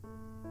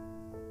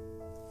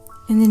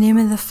In the name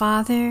of the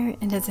Father,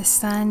 and of the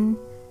Son,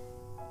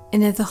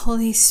 and of the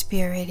Holy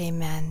Spirit,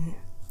 amen.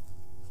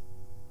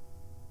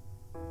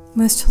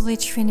 Most Holy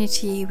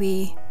Trinity,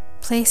 we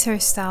place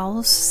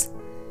ourselves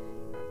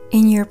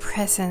in your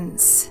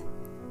presence.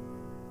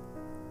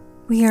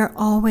 We are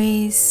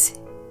always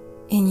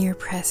in your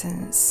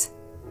presence.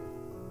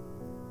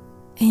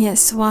 And yet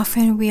so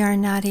often we are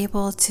not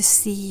able to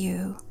see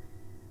you.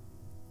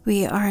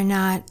 We are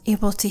not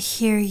able to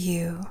hear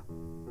you.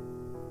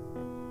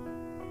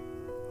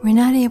 We're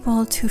not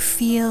able to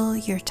feel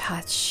your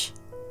touch.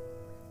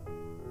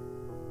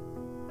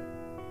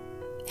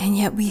 And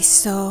yet we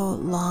so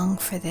long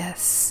for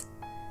this.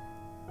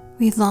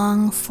 We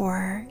long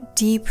for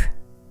deep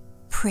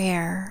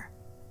prayer,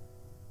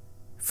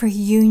 for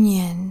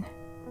union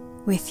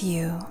with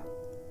you.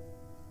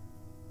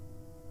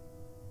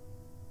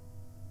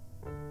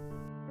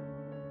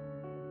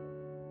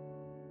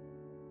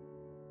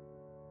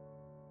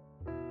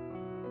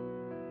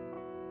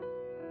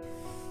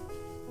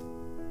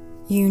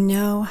 You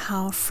know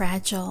how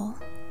fragile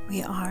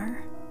we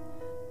are.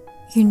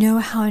 You know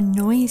how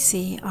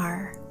noisy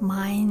our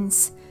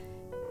minds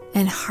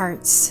and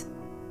hearts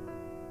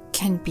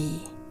can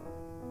be.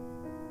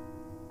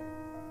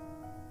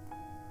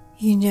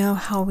 You know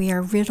how we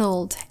are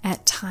riddled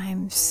at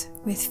times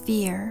with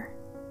fear.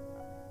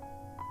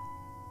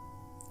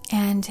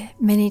 And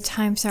many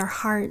times our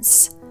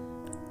hearts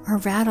are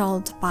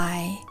rattled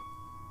by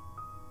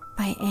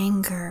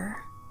anger.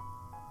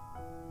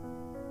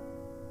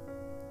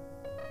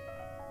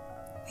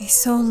 We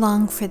so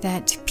long for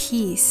that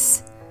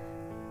peace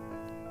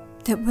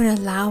that would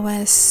allow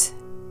us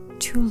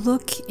to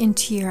look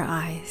into your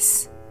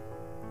eyes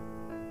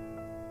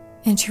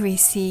and to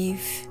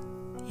receive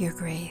your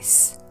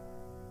grace.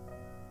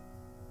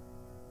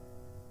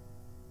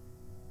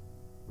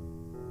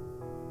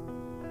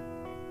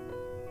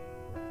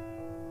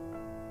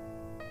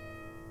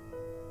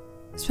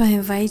 So I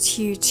invite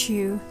you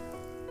to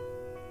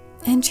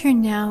enter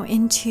now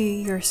into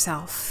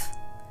yourself.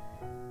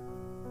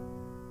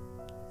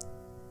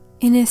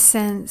 In a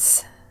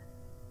sense,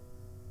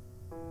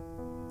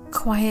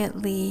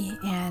 quietly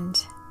and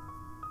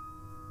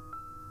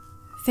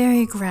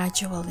very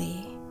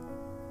gradually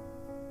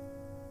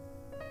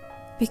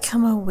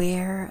become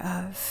aware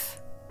of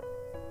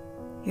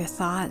your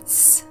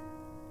thoughts,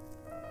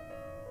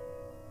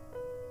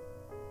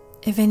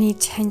 of any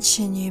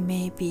tension you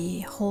may be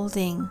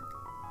holding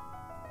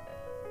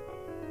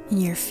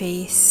in your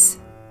face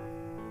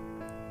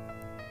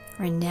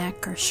or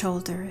neck or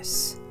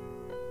shoulders.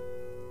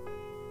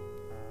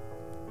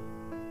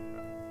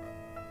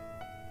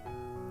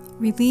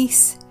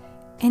 Release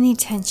any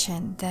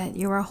tension that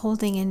you are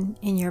holding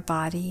in your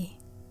body.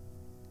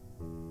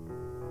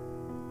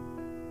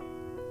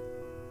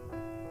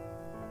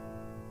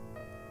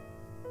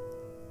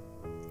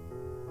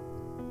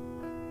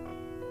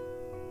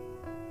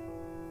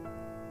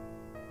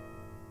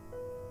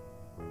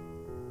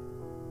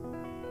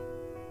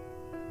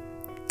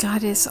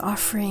 God is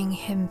offering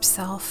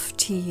Himself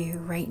to you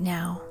right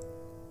now.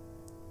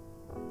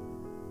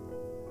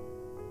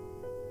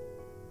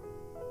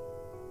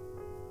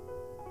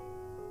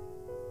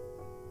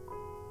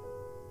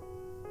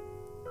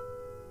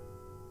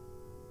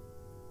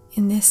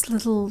 In this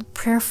little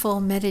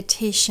prayerful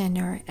meditation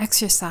or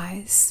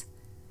exercise,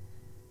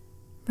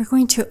 we're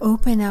going to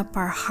open up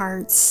our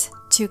hearts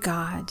to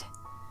God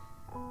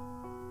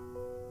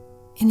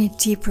in a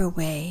deeper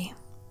way.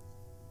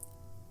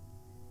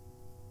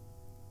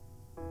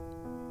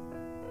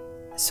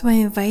 So I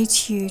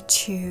invite you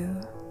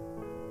to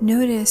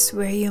notice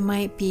where you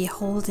might be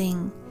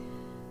holding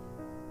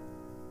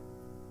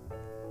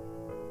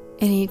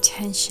any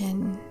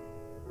tension,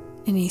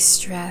 any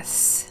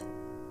stress,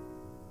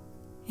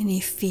 any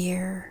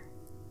fear.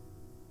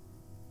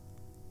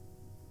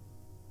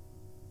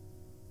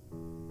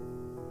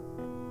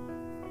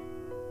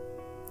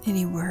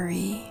 Any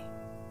worry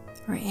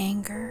or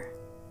anger.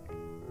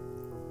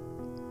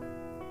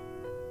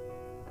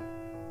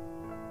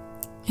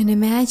 And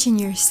imagine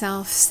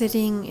yourself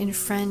sitting in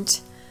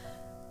front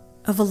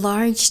of a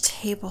large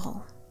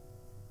table,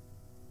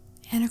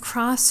 and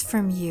across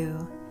from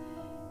you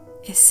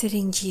is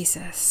sitting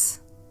Jesus.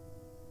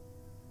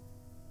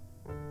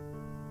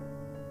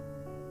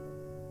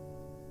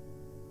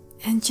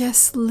 And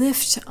just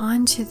lift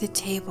onto the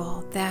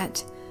table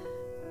that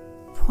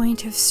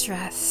point of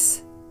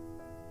stress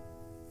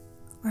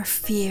or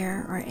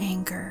fear or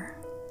anger.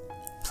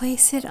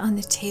 Place it on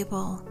the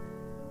table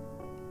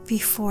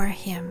before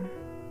Him.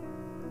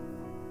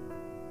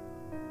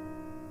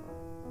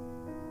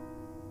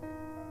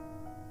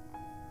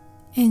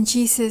 And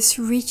Jesus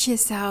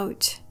reaches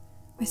out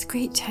with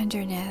great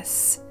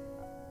tenderness,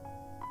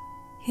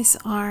 His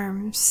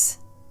arms,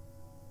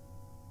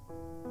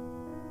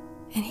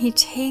 and He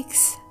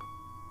takes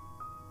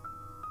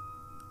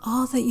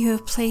all that you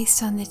have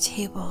placed on the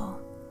table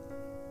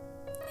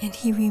and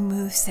He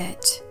removes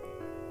it.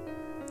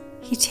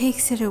 He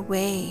takes it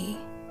away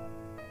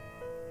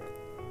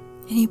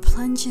and He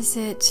plunges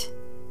it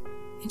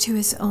into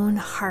His own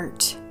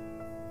heart.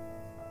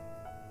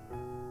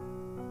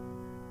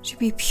 to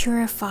be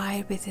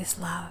purified with His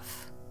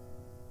love.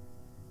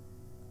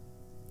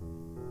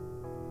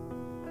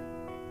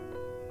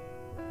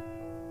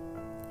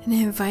 And I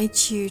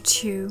invite you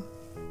to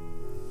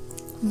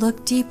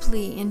look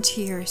deeply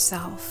into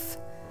yourself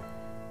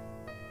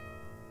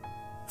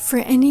for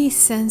any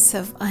sense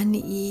of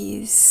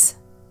unease,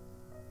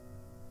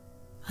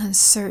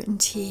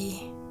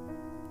 uncertainty,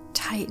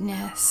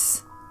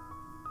 tightness,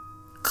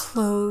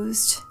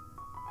 closedness.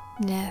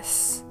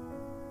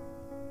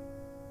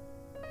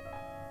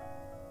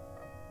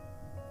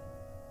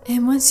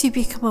 And once you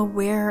become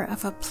aware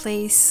of a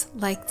place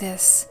like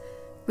this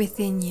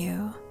within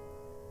you,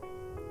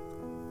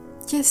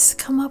 just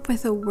come up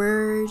with a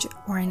word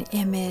or an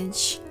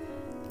image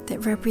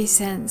that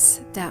represents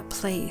that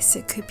place.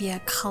 It could be a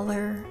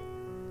color,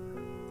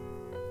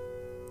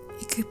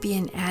 it could be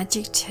an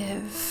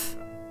adjective,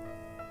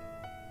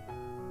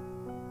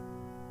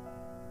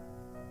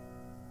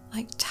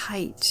 like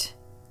tight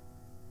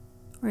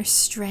or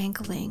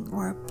strangling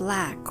or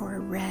black or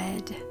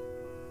red.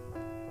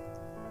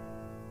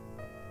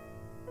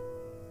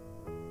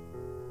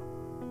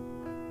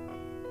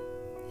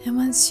 And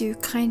once you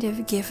kind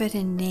of give it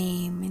a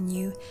name and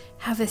you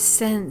have a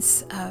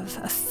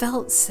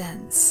felt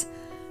sense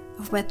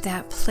of what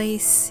that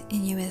place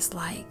in you is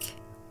like,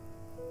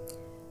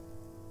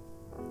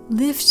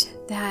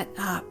 lift that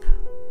up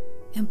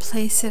and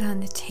place it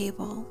on the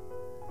table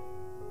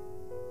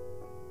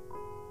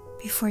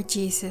before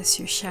Jesus,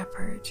 your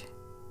shepherd,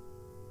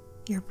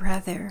 your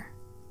brother,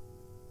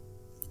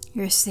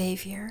 your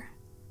Savior.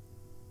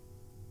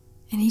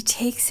 And He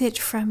takes it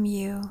from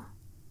you.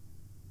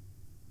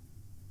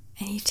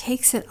 And He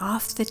takes it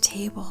off the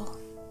table.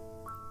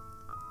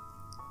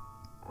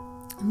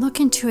 And look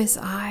into His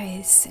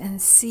eyes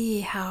and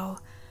see how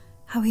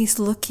He's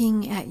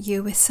looking at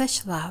you with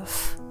such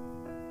love,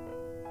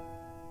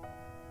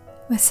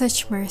 with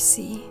such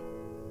mercy.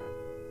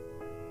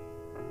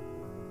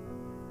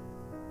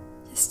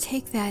 Just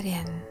take that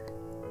in.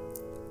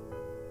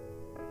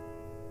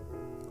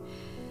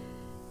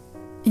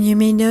 And you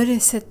may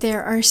notice that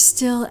there are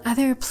still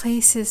other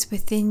places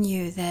within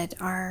you that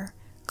are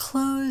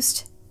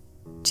closed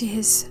to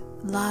His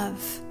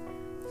love,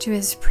 to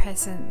His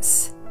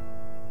presence,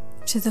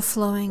 to the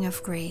flowing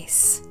of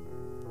grace.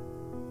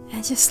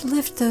 And just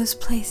lift those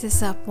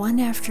places up one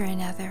after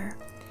another.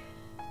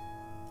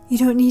 You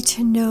don't need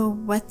to know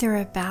what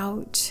they're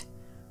about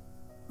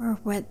or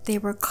what they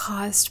were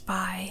caused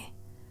by,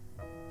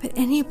 but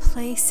any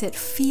place that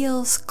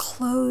feels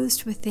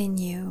closed within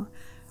you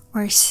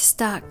or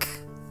stuck,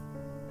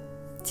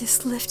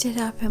 just lift it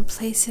up and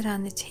place it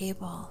on the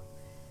table.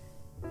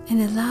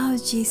 And allow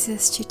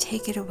Jesus to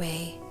take it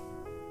away.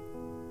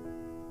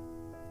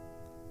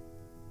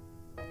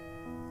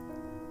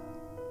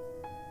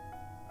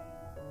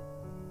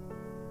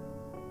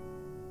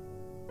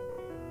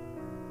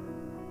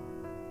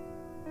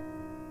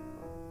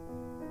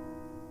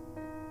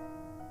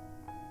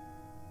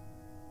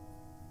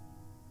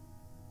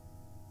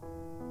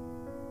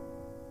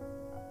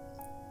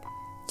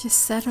 Just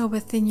settle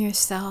within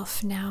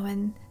yourself now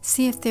and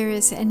see if there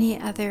is any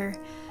other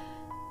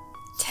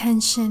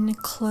tension,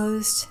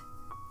 closed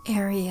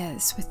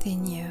areas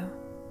within you.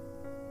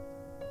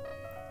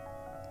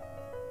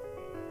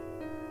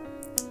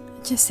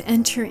 Just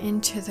enter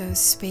into those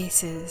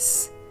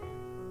spaces.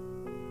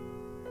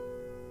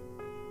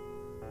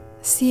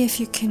 See if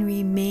you can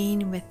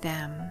remain with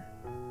them.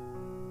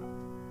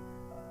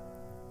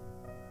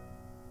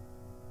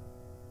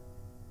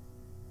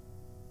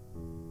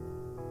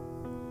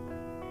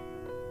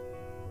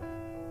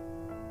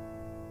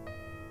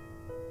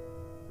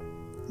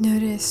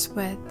 Notice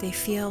what they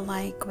feel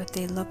like, what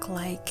they look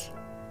like,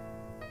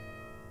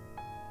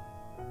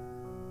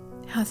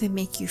 how they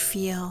make you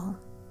feel.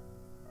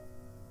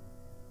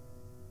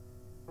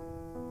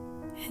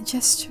 And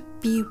just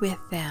be with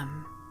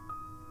them.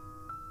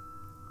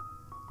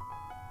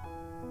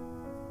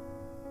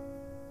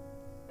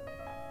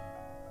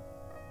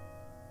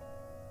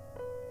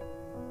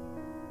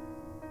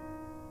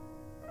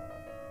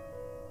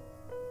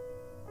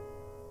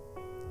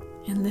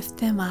 And lift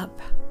them up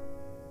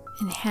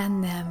and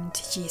hand them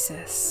to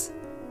Jesus.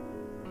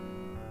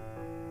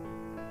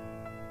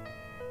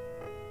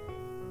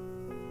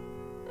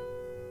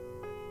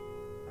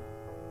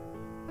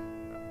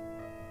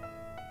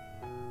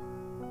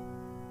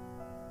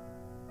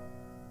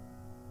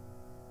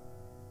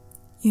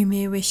 You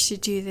may wish to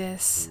do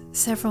this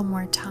several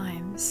more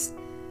times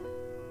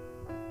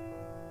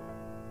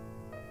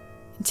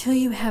until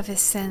you have a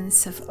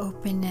sense of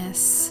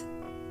openness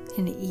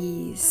and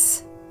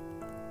ease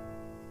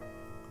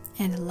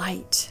and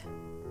light.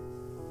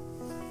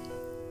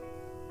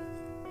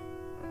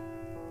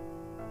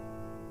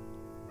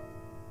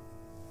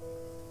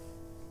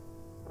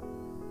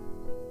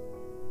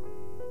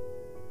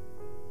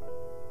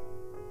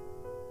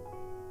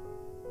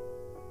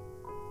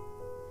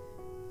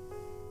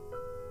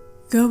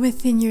 Go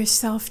within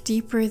yourself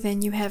deeper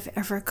than you have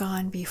ever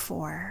gone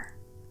before.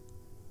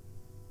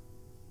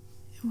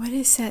 What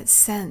is that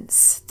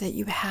sense that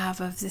you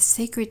have of the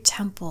sacred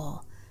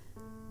temple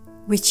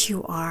which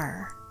you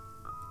are.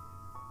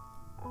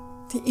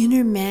 The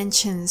inner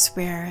mansions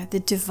where the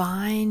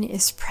divine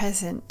is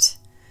present,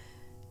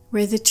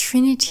 where the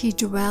Trinity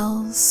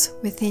dwells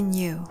within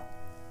you.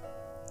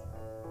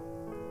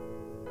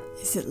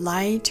 Is it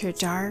light or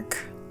dark,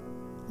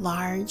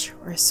 large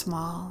or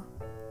small?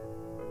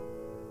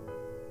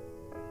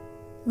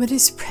 What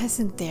is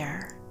present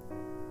there?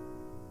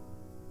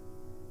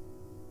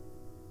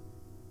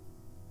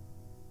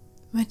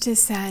 What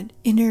does that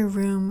inner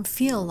room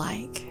feel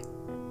like?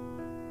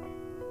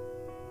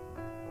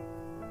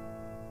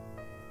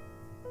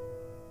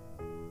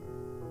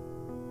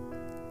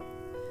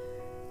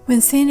 When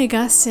St.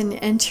 Augustine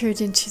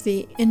entered into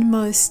the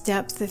inmost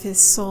depth of his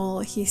soul,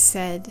 he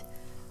said,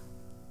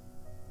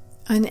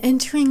 "On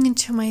entering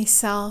into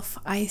myself,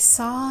 I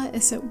saw,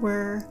 as it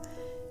were,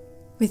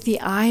 with the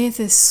eye of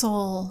the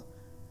soul,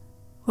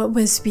 what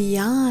was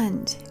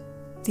beyond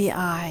the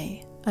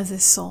eye of the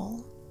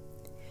soul.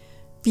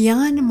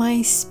 Beyond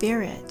my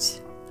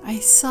spirit, I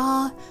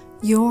saw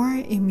your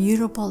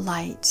immutable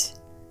light.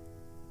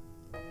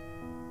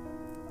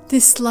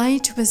 This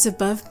light was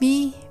above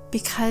me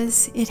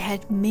because it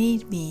had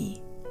made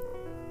me,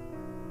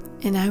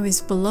 and I was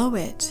below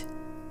it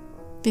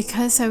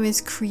because I was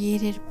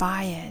created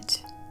by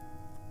it.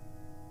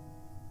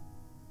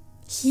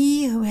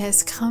 He who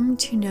has come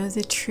to know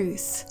the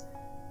truth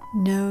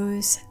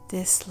knows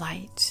this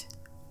light."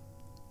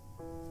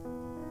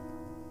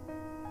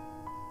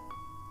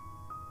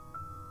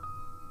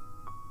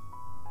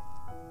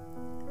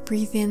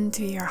 Breathe in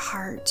through your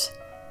heart,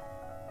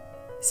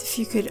 as if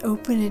you could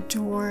open a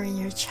door in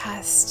your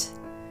chest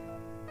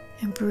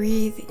and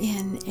breathe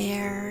in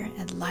air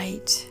and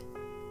light.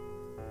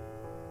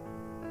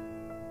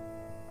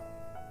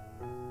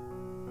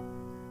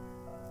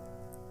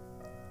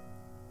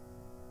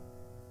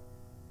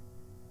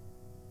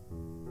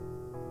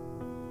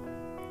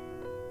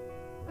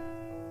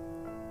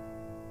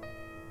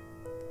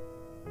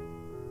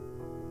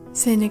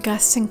 St.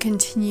 Augustine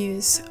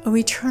continues, "O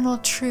eternal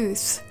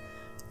truth,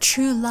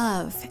 true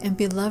love and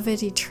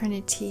beloved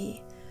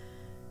eternity,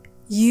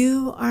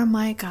 you are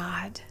my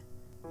God.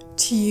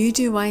 To you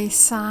do I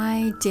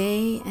sigh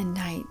day and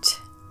night.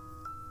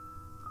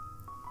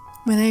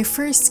 When I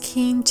first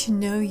came to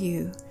know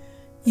you,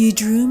 you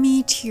drew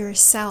me to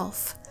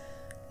yourself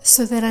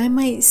so that I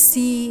might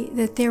see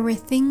that there were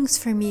things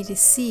for me to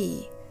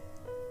see,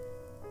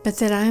 but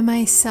that I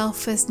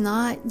myself was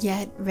not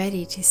yet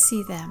ready to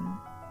see them.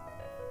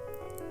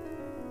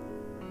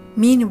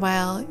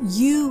 Meanwhile,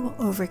 you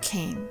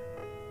overcame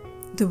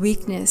the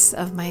weakness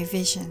of my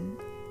vision,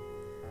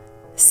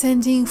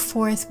 sending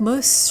forth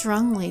most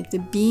strongly the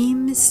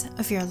beams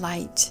of your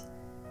light,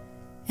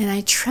 and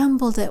I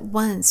trembled at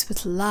once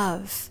with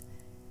love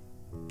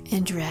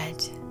and dread."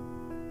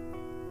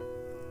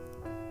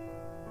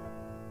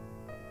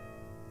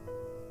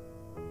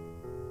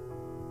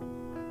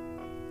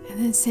 And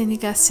then St.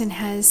 Augustine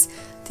has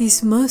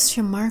these most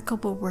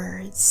remarkable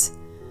words.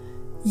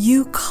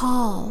 "You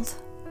called,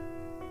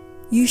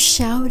 you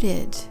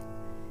shouted,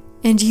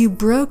 and you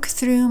broke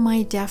through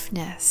my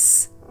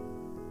deafness.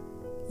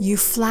 You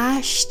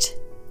flashed,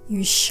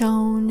 you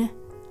shone,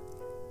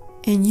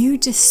 and you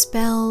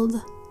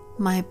dispelled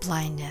my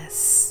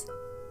blindness."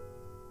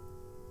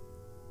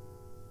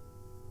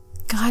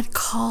 God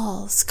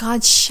calls,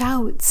 God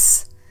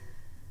shouts,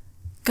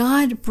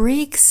 God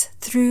breaks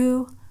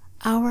through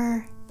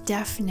our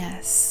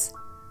deafness.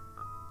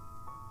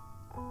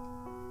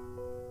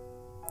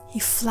 He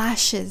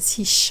flashes,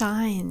 He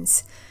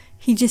shines,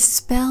 He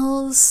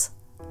dispels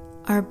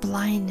our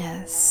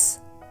blindness.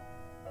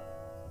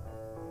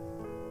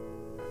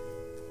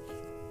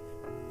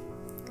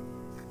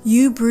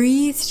 You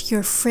breathed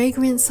your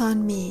fragrance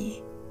on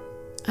me.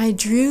 I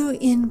drew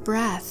in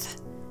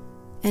breath,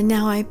 and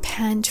now I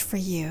pant for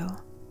you.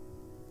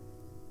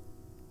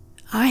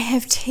 I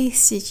have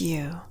tasted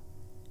you.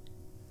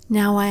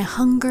 Now I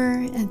hunger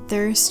and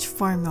thirst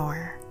for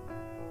more.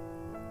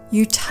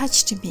 You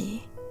touched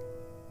me,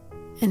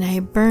 and I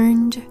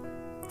burned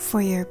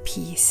for your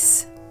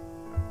peace.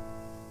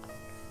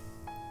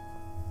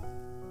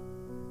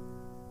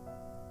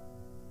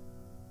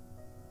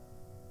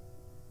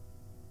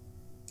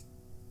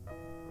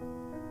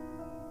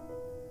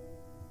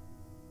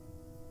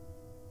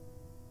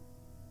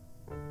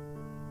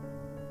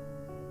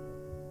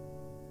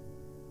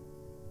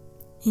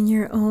 In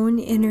your own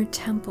inner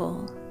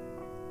temple,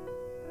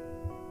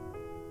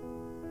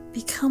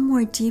 become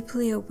more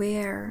deeply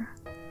aware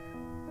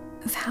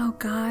of how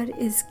God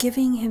is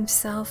giving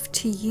Himself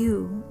to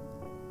you,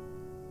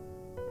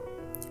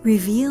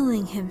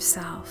 revealing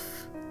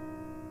Himself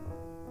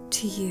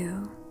to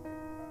you.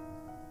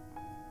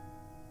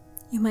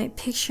 You might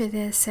picture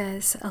this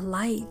as a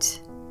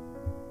light,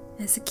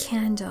 as a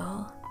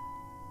candle,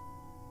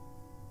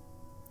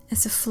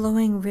 as a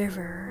flowing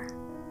river,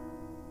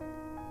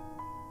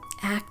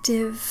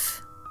 active,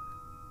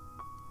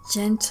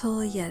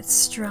 gentle yet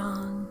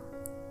strong,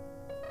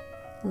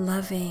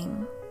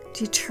 loving,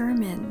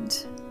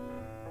 determined.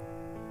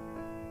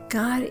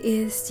 God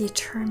is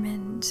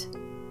determined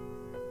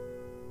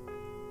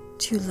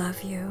to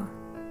love you,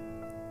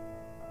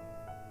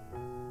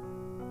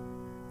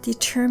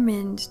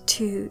 determined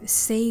to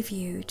save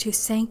you, to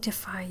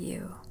sanctify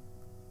you,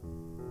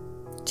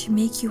 to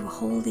make you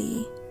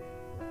holy,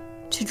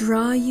 to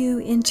draw you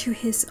into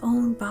His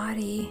own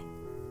body,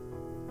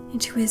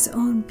 into His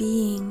own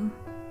being,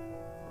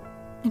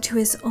 into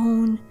His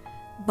own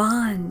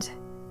bond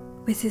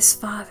with His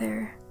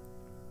Father,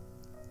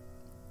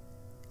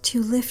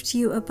 to lift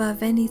you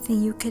above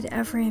anything you could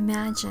ever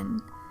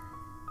imagine,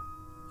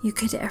 you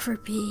could ever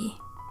be,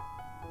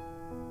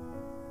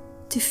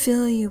 to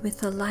fill you with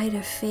the light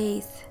of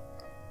faith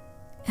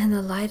and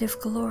the light of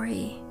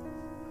glory.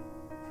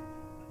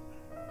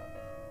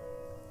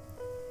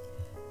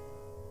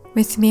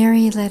 With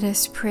Mary, let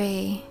us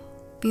pray.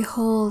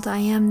 Behold, I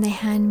am the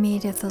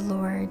handmaid of the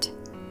Lord.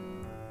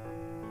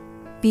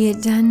 Be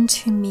it done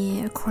to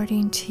me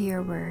according to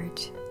your word.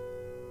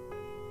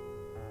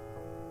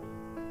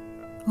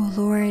 O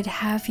Lord,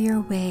 have your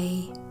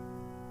way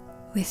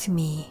with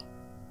me.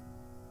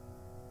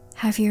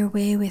 Have your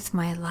way with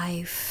my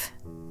life.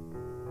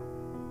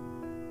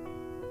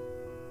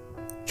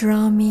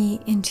 Draw me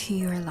into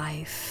your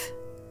life.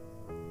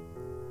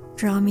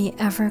 Draw me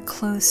ever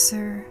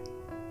closer,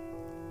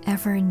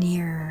 ever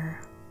nearer.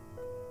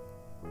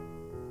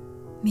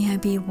 May I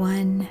be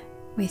one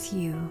with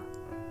you.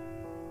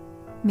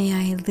 May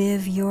I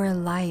live your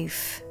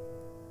life.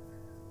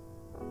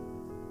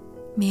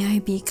 May I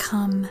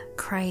become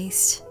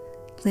Christ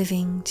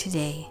living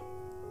today.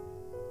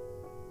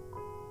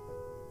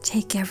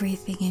 Take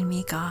everything in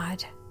me,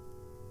 God.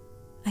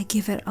 I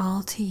give it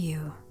all to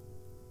you.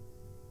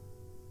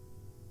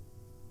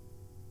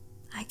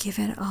 I give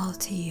it all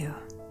to you.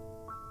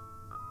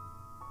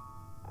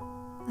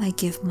 I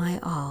give my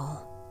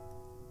all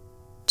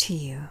to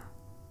you.